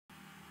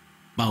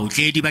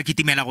Baotledi ba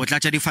kitimela go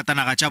tlatsa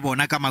difatanaga tša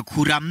bona ka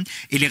makhura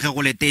e le ge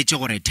go letetše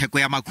gore theko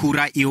ya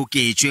makhura e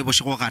oketšwe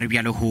bošego gare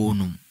bja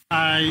lehono.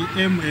 I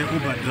am a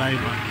Uber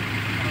driver.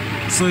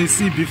 So you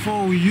see,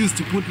 before we used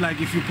to put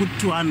like, if you put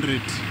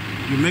 200,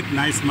 you make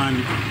nice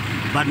money.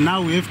 But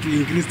now we have to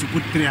increase to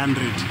put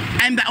 300.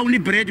 I'm the only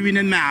breadwinner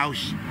in my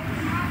house.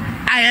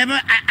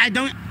 I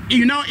don't,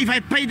 you know, if I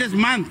pay this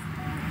month,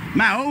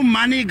 my whole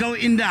money go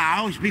in the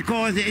house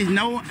because there is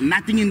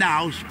nothing in the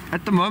house.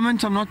 At the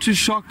moment, I'm not too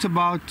shocked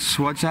about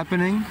what's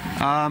happening.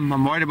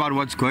 I'm worried about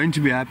what's going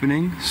to be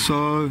happening.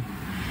 So,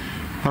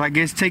 but I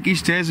guess take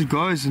each day as it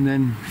goes and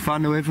then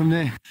find a way from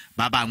there.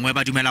 Ba bangwe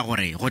ba dumela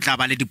gore go tla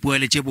ba le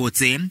dipoelo tše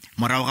botse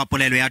morago ga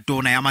polelo ya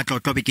tona ya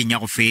matlotlo bekeng ya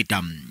go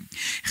feta.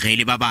 Ge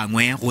le ba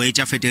bangwe go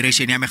etša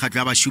Federation ya Mekgatlo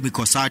ya Bašomi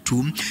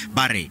COSATU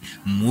ba re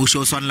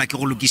mmušo o swanela ke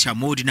go lokiša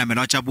moo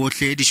dinamelwa tša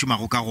bohle di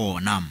šomago ka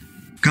gona.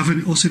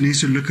 Government also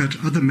needs to look at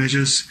other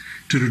measures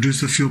to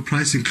reduce the fuel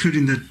price,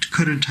 including the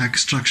current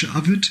tax structure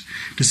of it,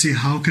 to see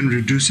how it can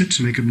reduce it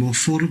to make it more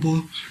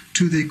affordable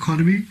to the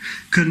economy.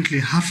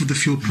 Currently, half of the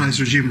fuel price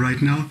regime right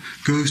now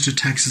goes to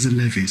taxes and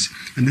levies.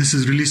 And this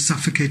is really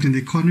suffocating the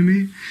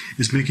economy.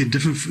 It's making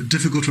it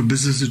difficult for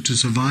businesses to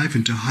survive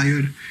and to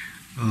hire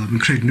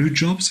and create new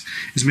jobs.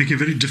 It's making it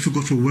very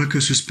difficult for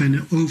workers to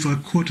spend over a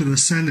quarter of their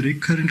salary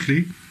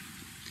currently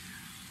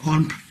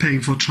on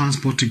paying for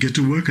transport to get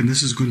to work, and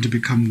this is going to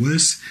become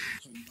worse.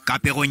 Ka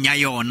pegong ya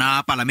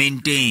yona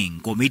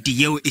parlamenteng komiti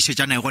yeo e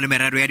šetšanego le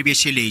merero ya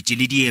dibešeletše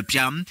le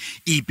diepša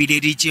e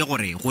ipileditše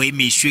gore go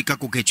emišwe ka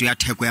koketšo ya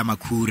theko ya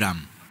makhura.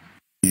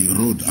 The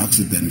road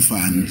accident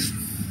fund,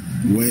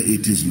 where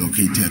it is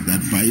located, that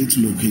by its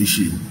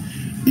location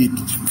it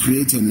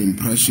creates an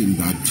impression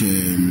that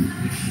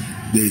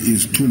there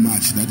is too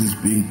much that is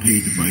being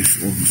paid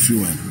of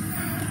fuel.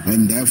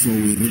 And therefore,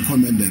 we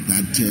recommended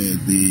that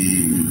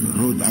the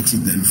road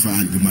accident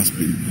fund must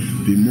be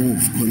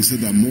moved,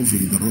 consider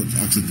moving the road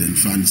accident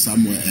fund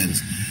somewhere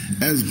else.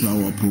 As per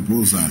our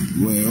proposal,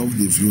 we're of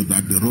the view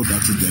that the road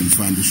accident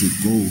fund should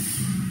go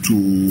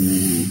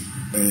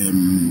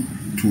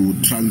to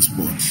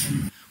transport.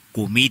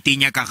 Komiti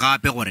nyaka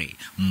gape gore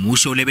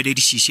mmušo o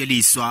lebeledišiše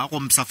leiswa go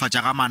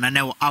mpšhafatša ga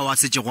mananeo ao a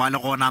setšego a le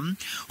gona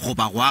go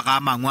ba go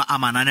aga mangwe a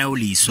mananeo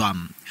leiswa.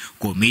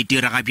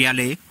 Komiti re ga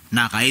bjale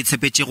naga e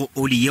tshepetše go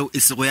oli yeo e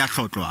sego ya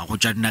hlotlwa go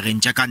tšwa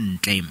dinageng tša ka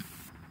ntle.